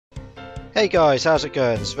Hey guys, how's it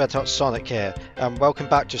going? It's Red Hot Sonic here, and welcome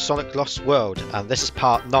back to Sonic Lost World, and this is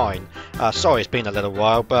part 9. Sorry it's been a little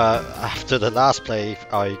while, but after the last play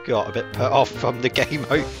I got a bit put off from the game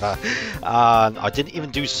over, and I didn't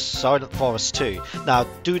even do Silent Forest 2. Now,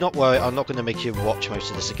 do not worry, I'm not going to make you watch most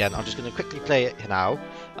of this again. I'm just going to quickly play it now.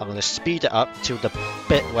 I'm going to speed it up till the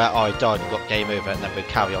bit where I died and got game over, and then we'll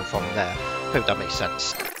carry on from there. Hope that makes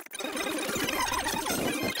sense.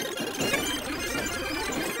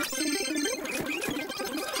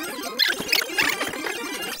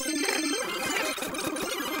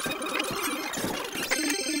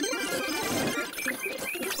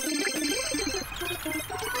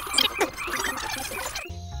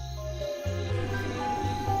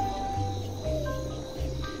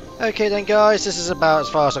 Okay then guys, this is about as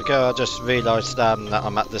far as I go. I just realised that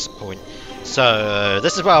I'm at this point. So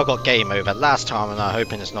this is where I got game over last time, and I'm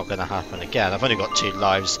hoping it's not going to happen again. I've only got 2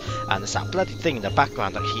 lives, and it's that bloody thing in the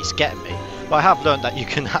background that keeps getting me. But I have learned that you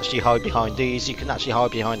can actually hide behind these, you can actually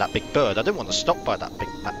hide behind that big bird. I didn't want to stop by that big,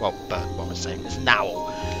 well, bird, what am I saying, it's an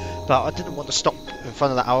owl. But I didn't want to stop in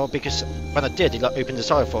front of that owl, because when I did, he like opened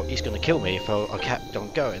his eye. I thought he's going to kill me if I kept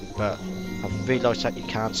on going. But I've realised that you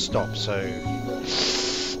can't stop, so...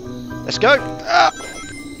 let's go! Ah!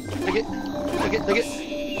 Look it! Look it! Look it!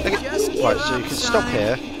 Look it! Right, so you can stop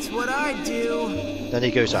here. It's what I do. Then he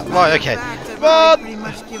goes up. Right, okay. Run! Pretty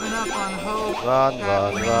much given up on hope. Run,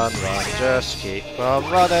 run, run, run. Just keep on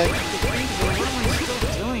running. What am I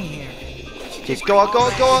still doing here? Keep go on, go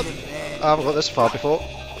on, go on! I haven't got this far before.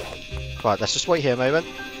 Right, let's just wait here a moment.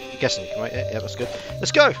 I'm guessing you can wait here. Yeah, that's good.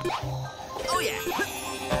 Let's go! Oh yeah!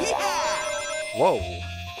 Yeah! Whoa!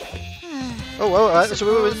 Oh, alright, so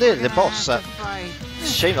we were near the boss. It's a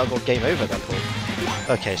shame I got game over at that point.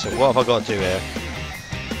 Okay, so what have I got to do here?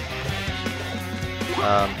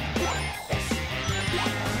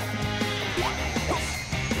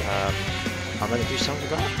 I'm going to do something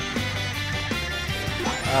with that?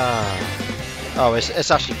 Oh,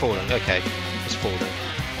 it's actually falling. Okay, it's falling.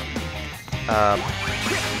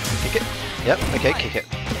 Kick it. Yep, okay, kick it.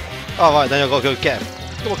 Alright, then I've got to go get him.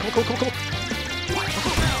 Come on, come on, come on, come on.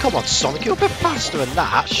 Come on, Sonic, you're a bit faster than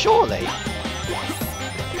that, surely.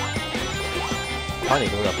 I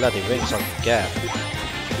need all the bloody rings I can get.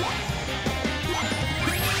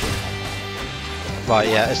 Right,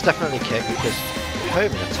 yeah, it's definitely kick because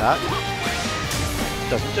homing attack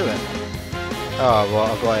doesn't do it. Oh, well,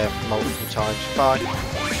 I've got it multiple times. Fine.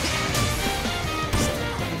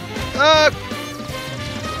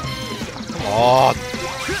 Come on.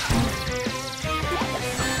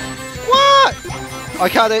 What? I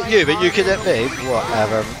can't hit you, but you can hit me.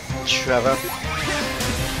 Whatever, Trevor.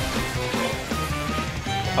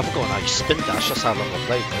 I've forgotten how you spin dash, that's how long I've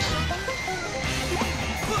played this.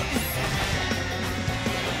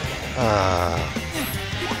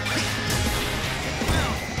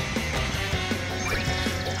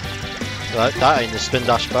 Right, that ain't the spin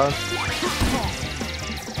dash button.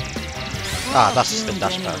 Ah, that's the spin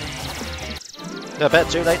dash button. A bit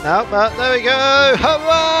too late now, but there we go!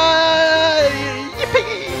 Hooray!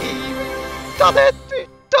 Yippee! Done it! We've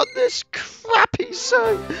done this crappy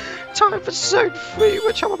zone! Time for zone 3,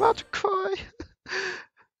 which I'm about to cry.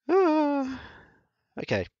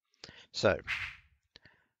 Okay, so.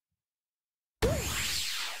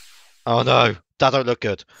 Oh no, that don't look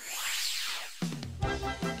good.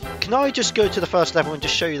 Can I just go to the first level and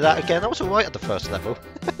just show you that again? I was alright at the first level.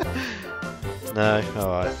 No,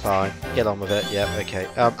 alright, fine. Get on with it, yeah, okay.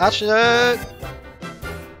 Actually, no!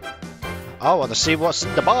 I want to see what's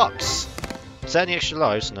in the box! Is there any extra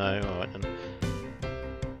lives? No, alright then.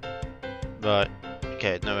 Right,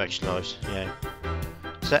 okay, no extra lives, yeah.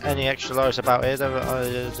 Is there any extra lives about here?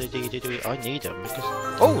 I need them because...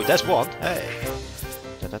 oh, there's one! Hey!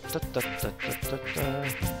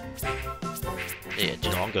 Yeah, do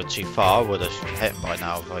you know, I'm going too far. I would have hit him by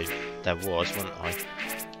now if there was, wouldn't I?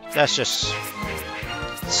 Let's just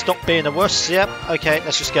stop being a wuss. Yep, okay,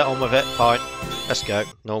 let's just get on with it. Fine, let's go.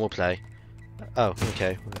 Normal play. Oh,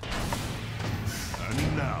 okay.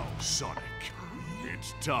 And now, Sonic,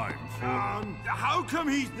 it's time for... how come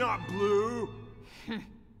he's not blue?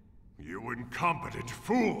 You incompetent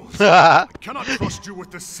fools! I cannot trust you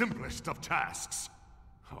with the simplest of tasks.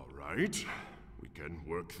 All right, we can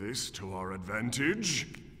work this to our advantage.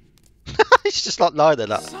 He's just not lying there.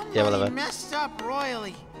 That. Yeah, whatever. Somebody messed up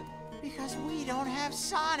royally because we don't have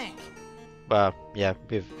Sonic. Well, yeah,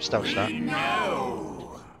 we've established that.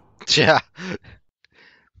 No. Yeah.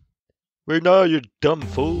 We know, you dumb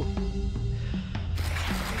fool.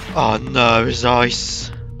 Oh no, his ice.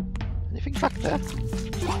 Anything back there?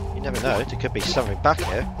 You never know, there could be something back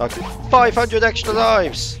here. Like 500 extra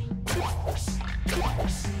lives!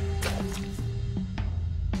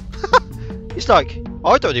 It's like,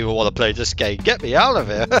 I don't even want to play this game. Get me out of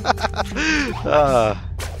here. Do you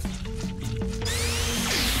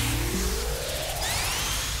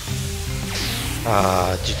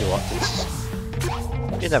know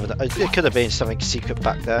what? You never know. It could have been something secret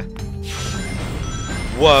back there.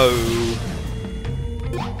 Whoa.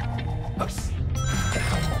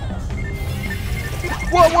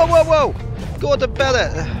 Whoa, whoa, whoa, whoa! Gordon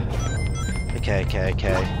Bennett! Okay.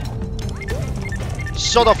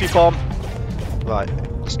 Sod off, you bomb! Right,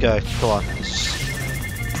 let's go. Come on.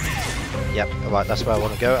 Yep, alright, that's where I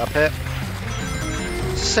want to go, up here.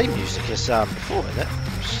 It's the same music as before, isn't it?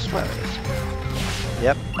 I swear it is.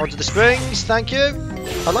 Yep, onto the springs, thank you!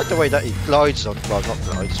 I like the way that he glides on, well, not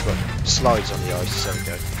glides, but slides on the ice, there we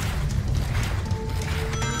go.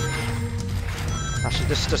 Actually,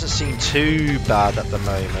 this doesn't seem too bad at the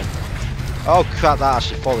moment. Oh crap, that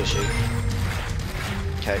actually follows you.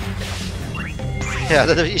 Okay. Yeah,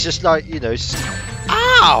 he's just like, you know, just...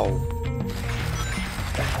 Ow!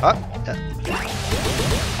 Oh,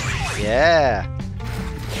 yeah.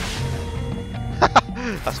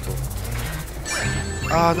 That's cool.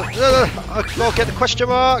 Oh, no, I'll get the question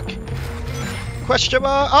mark! Question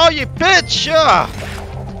mark! Oh, you bitch!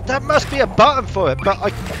 There must be a button for it, but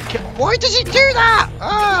I can't. Why does he do that?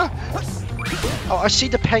 Oh, I see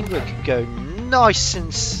the penguin can go nice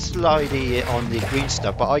and slidey on the green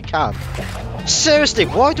stuff, but I can't. Seriously,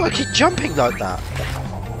 why do I keep jumping like that?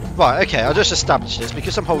 Right, okay, I'll just establish this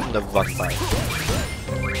because I'm holding the run button.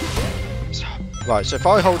 Right, so if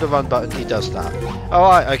I hold the run button, he does that.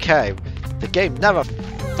 Alright, okay. The game never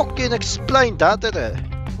fucking explained that, did it?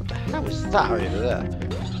 What the hell is that over there?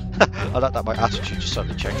 I like that my attitude just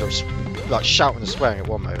suddenly changed. I was like shouting and swearing at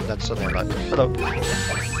one moment, then suddenly I'm like, hello.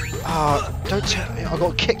 Don't tell me, I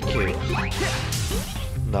got to kick you.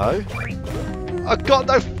 No. I've got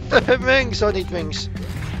no flipping rings, I need rings.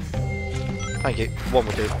 Thank you, one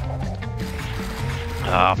will do.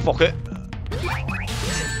 Fuck it.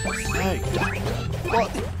 No,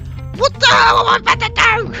 what the hell am I meant to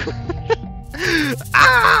do?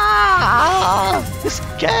 This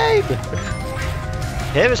game!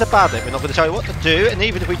 Here is a bad bit, we're not going to tell you what to do, and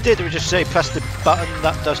even if we did, we would just say press the button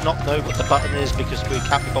that does not know what the button is because we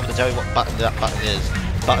can't be bothered to tell you what button that button is.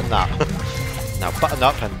 Button that. Now button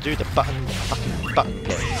up and do the fucking button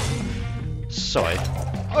game. Sorry.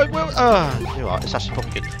 I will, you know what, it's actually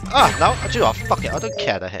probably good. No, do you know what, fuck it, I don't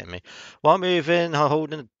care, they're hitting me. While moving,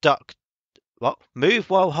 holding the duck. What? Move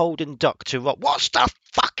while holding duck to roll. What's the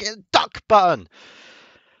fucking duck button?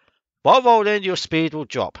 While rolling, your speed will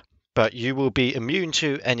drop, but you will be immune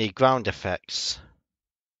to any ground effects.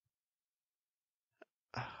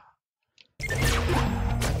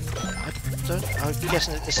 I'm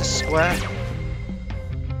guessing it's a square.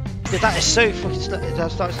 Yeah, that is so fucking. It's not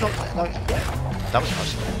like that was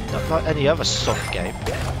nice. Not like any other Sonic game.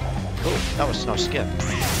 Oh, that was a nice skin.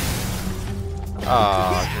 You know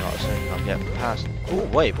what I'm saying? I'll get past. Oh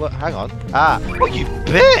wait, what? Hang on. Oh you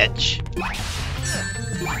bitch!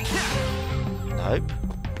 Nope.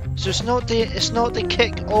 So it's not the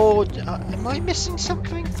kick or am I missing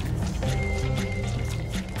something?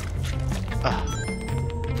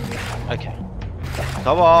 Okay.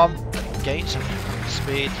 Come on, gain some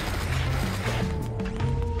speed.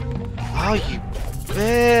 Oh you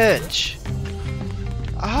bitch!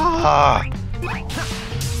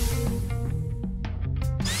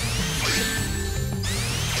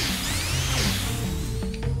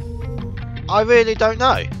 I really don't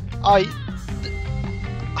know.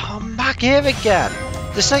 I'm back here again.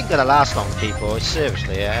 This ain't gonna last long, people.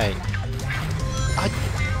 Seriously, it ain't.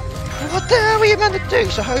 What the hell are you meant to do?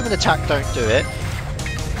 So homing attack don't do it.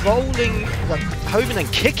 Rolling, like homing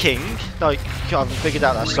and kicking, like I've figured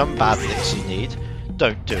out that's some bad things you need.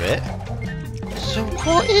 Don't do it. So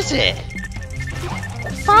what is it?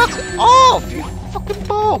 Fuck off, you fucking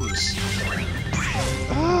bombs!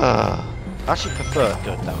 I actually prefer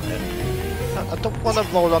going down here. I don't want to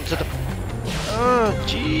roll onto the... Oh,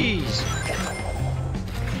 jeez.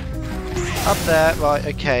 Up there, right,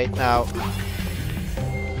 okay, now.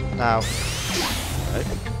 Nope.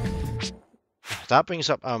 That brings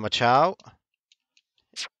up Chow.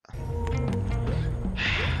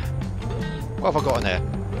 What have I got in there?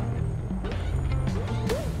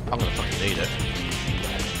 I'm gonna fucking need it.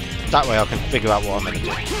 That way I can figure out what I'm gonna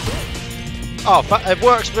do. Oh, it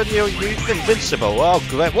works when you're invincible. Oh,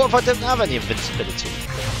 great. What if I didn't have any invincibility?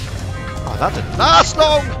 Oh, that didn't last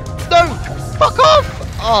long! No! Fuck off!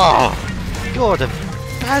 Oh, God,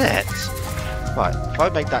 Bennett! Right, if I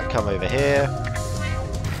make that come over here,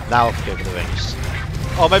 now I can go for the rings.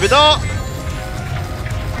 Oh, maybe not!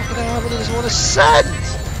 Fucking hell, how many does I want to send?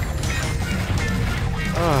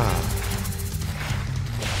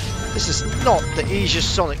 This is not the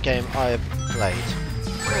easiest Sonic game I have played.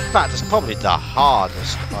 In fact, it's probably the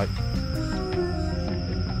hardest I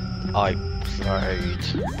played.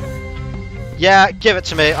 Yeah, give it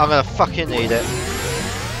to me. I'm gonna fucking need it.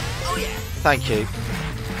 Thank you.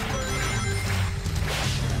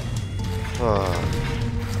 Oh.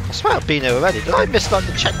 I swear I've been here already. Did I miss like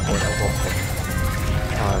the checkpoint at one point?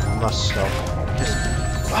 I must have.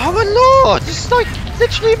 Oh my lord! This is like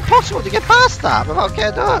literally impossible to get past that without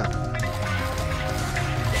getting hurt.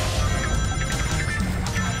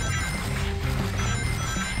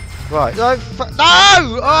 Right, no!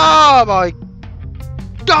 No! Oh my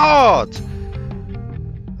god!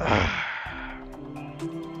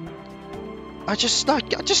 I just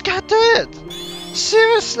can't do it.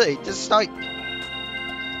 Seriously, just like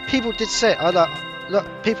people did say. Look,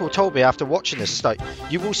 people told me after watching this, it's like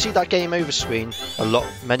you will see that game over screen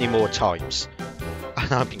many more times,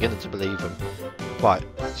 and I'm beginning to believe them. Right,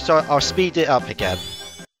 so I'll speed it up again.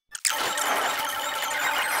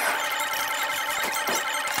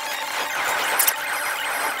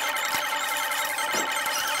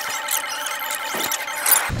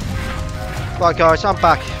 Right guys, I'm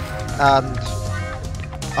back, and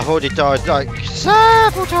I've already died like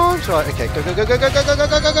several times. Right, okay, go.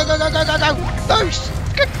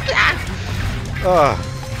 No!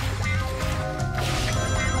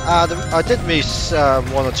 And I did miss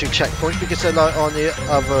one or two checkpoints because they're like on the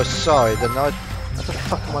other side, and what the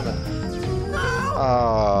fuck am I doing?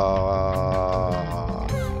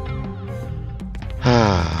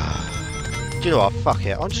 Do you know what? Fuck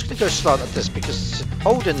it. I'm just gonna go slow like this because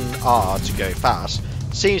holding R to go fast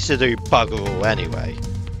seems to do bugger all anyway.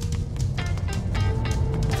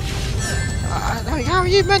 Like, how are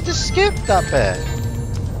you meant to skip that bit?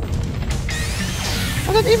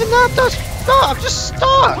 I don't even know if that's stuck. I'm just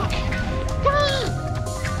stuck.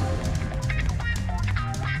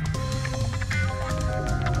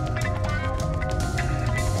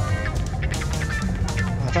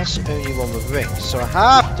 Oh, that's the only one with rings, so I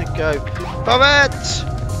have to go for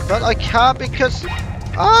it. But I can't because no!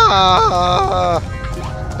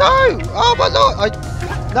 Oh my lord!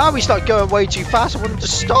 Now he's like going way too fast. I want him to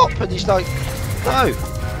stop, and he's like, no.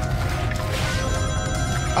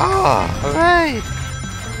 Hooray!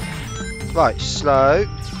 Right, slow.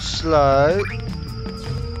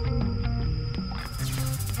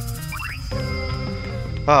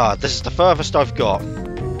 This is the furthest I've got.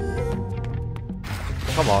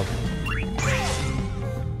 Come on.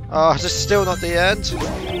 Is this still not the end?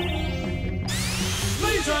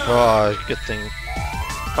 Oh, good thing.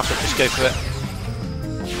 Fuck it, just go for it.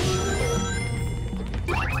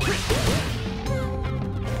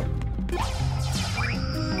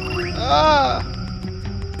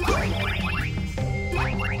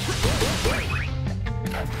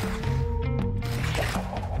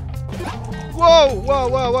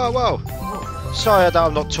 Whoa! Sorry that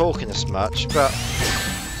I'm not talking as much, but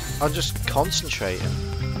I'm just concentrating.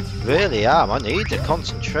 Really am. I need the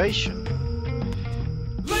concentration.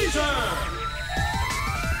 Laser!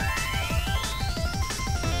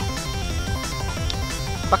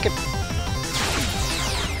 Fucking.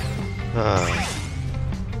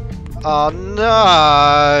 Oh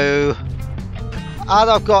no! And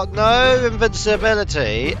I've got no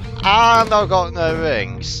invincibility, and I've got no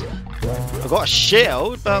rings. I've got a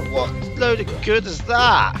shield, but what load of good is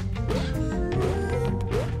that?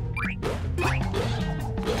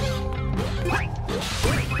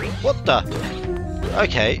 What the?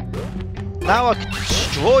 Okay. Now I can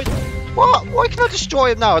destroy... What? Why can I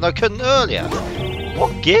destroy him now and I couldn't earlier?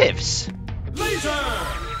 What gives? Laser!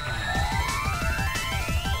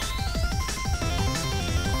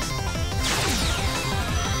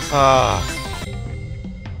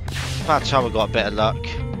 That time I got a bit of luck.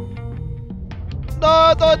 No,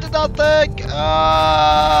 I did nothing!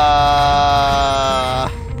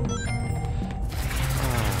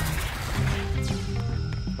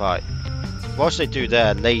 Right. Whilst they do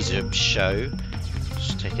their laser show,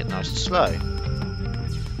 just take it nice and slow.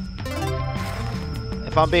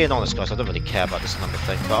 If I'm being honest, guys, I don't really care about this number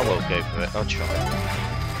thing, but I will go for it. I'll try.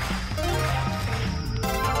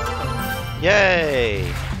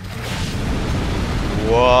 Yay!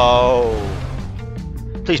 Whoa!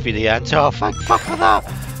 Please be the end. Oh, thank fuck for that!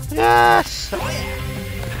 Yes!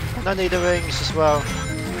 And I need the rings as well.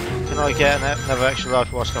 Can I get another extra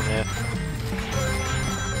life whilst I'm here?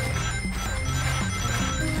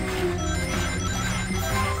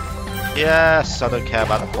 Yes! I don't care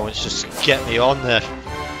about the points, just get me on there.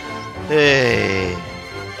 Hey!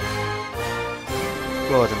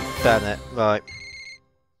 Gordon Bennett, right.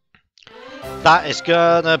 that is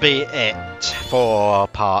gonna be it for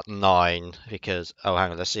part 9. Because, oh,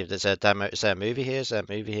 hang on, let's see if there's a demo. Is there a movie here? Is there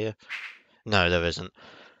a movie here? No, there isn't.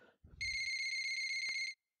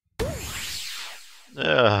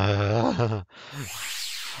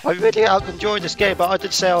 I really have enjoyed this game, but I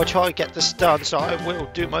did say I'll try and get this done, so I will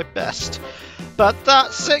do my best. But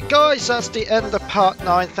that's it, guys. That's the end of part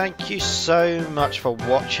 9. Thank you so much for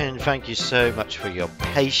watching. Thank you so much for your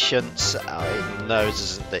patience. I know this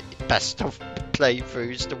isn't the best of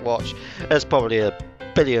playthroughs to watch. There's probably a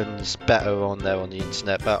billions better on there on the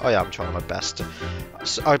internet, but I am trying my best.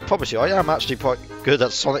 I promise you, I am actually quite good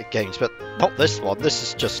at Sonic games, but not this one. This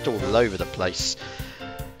is just all over the place.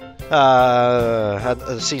 And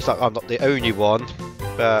it seems like I'm not the only one,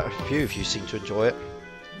 but a few of you seem to enjoy it.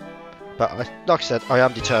 But like I said, I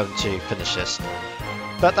am determined to finish this.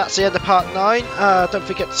 But that's the end of part 9. Don't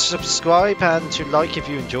forget to subscribe and to like if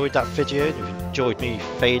you enjoyed that video, if you enjoyed me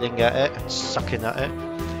failing at it and sucking at it.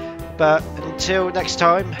 But until next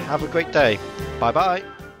time, have a great day. Bye bye.